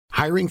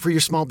Hiring for your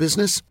small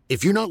business?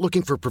 If you're not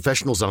looking for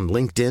professionals on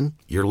LinkedIn,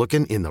 you're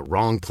looking in the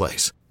wrong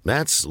place.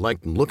 That's like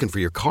looking for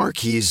your car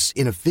keys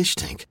in a fish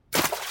tank.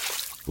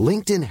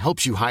 LinkedIn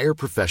helps you hire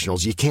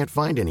professionals you can't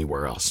find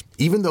anywhere else,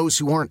 even those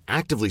who aren't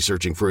actively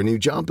searching for a new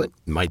job but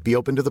might be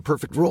open to the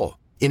perfect role.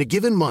 In a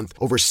given month,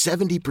 over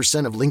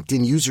 70% of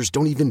LinkedIn users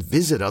don't even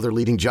visit other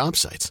leading job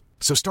sites.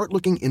 So start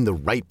looking in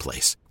the right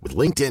place. With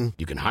LinkedIn,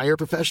 you can hire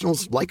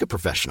professionals like a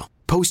professional.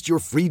 Post your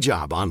free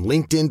job on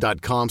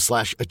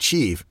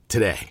linkedin.com/achieve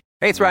today.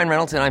 Hey, it's Ryan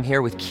Reynolds, and I'm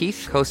here with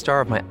Keith,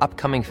 co-star of my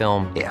upcoming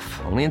film, If,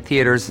 only in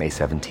theaters May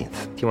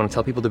 17th. Do you want to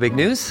tell people the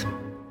big news?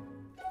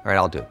 All right,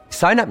 I'll do it.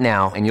 Sign up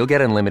now and you'll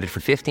get unlimited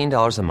for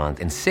 $15 a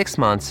month and 6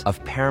 months of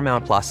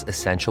Paramount Plus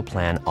Essential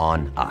Plan on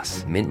us.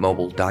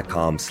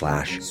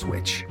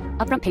 MintMobile.com/switch.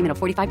 Upfront payment of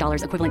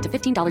 $45 equivalent to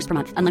 $15 per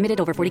month. Unlimited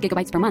over 40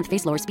 gigabytes per month.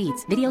 Face lower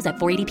speeds. Videos at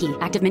 480p.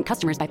 Active Mint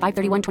customers by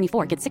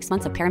 531.24 get 6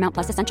 months of Paramount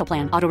Plus Essential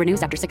Plan. Auto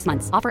renews after 6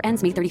 months. Offer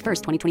ends May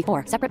 31st,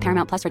 2024. Separate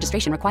Paramount Plus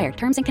registration required.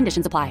 Terms and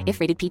conditions apply if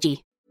rated PG.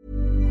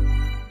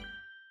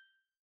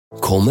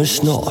 Kommer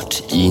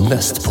snart i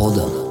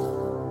Investpodden.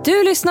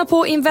 Du lyssnar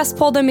på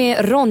Investpodden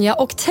med Ronja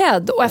och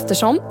Ted, och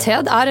eftersom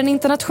Ted är en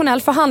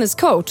internationell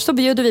förhandlingscoach så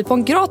bjuder vi på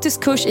en gratis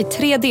kurs i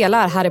 3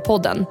 delar här i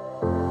podden.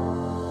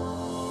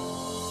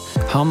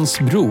 Hans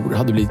bror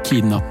hade blivit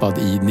kidnappad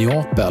i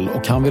Neapel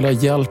och han vill ha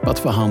hjälp att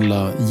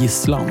förhandla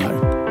gisslan här.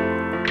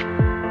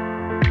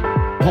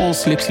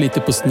 Hans slips lite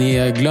på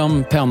sned,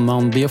 glöm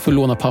pennan, be för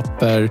låna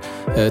papper,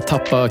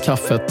 tappa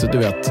kaffet, du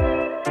vet.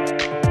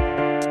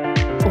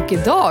 Och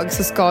idag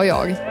så ska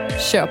jag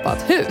köpa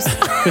ett hus.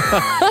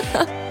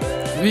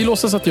 Vi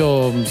låtsas att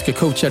jag ska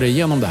coacha dig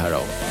igenom det här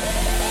då.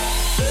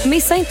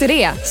 Missa inte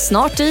det,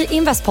 snart i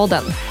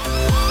Investpodden.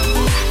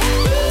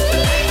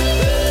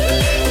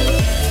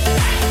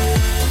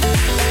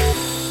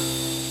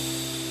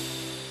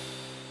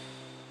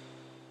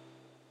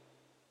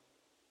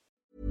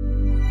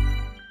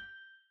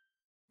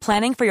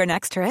 Planning for your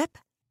next trip?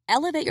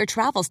 Elevate your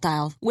travel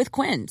style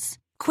with Quince.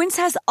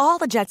 Quince has all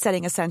the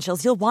jet-setting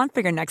essentials you'll want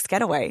for your next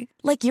getaway,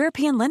 like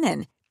European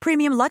linen,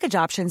 premium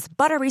luggage options,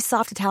 buttery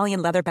soft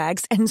Italian leather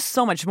bags, and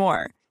so much more.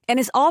 And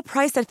is all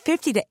priced at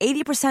 50 to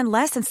 80%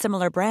 less than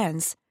similar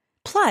brands.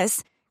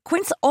 Plus,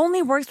 Quince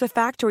only works with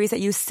factories that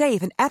use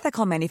safe and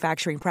ethical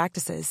manufacturing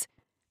practices.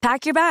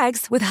 Pack your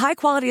bags with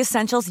high-quality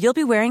essentials you'll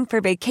be wearing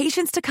for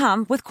vacations to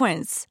come with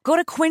Quince. Go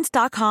to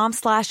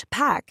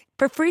quince.com/pack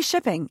for free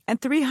shipping and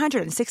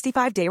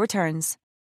 365-day returns.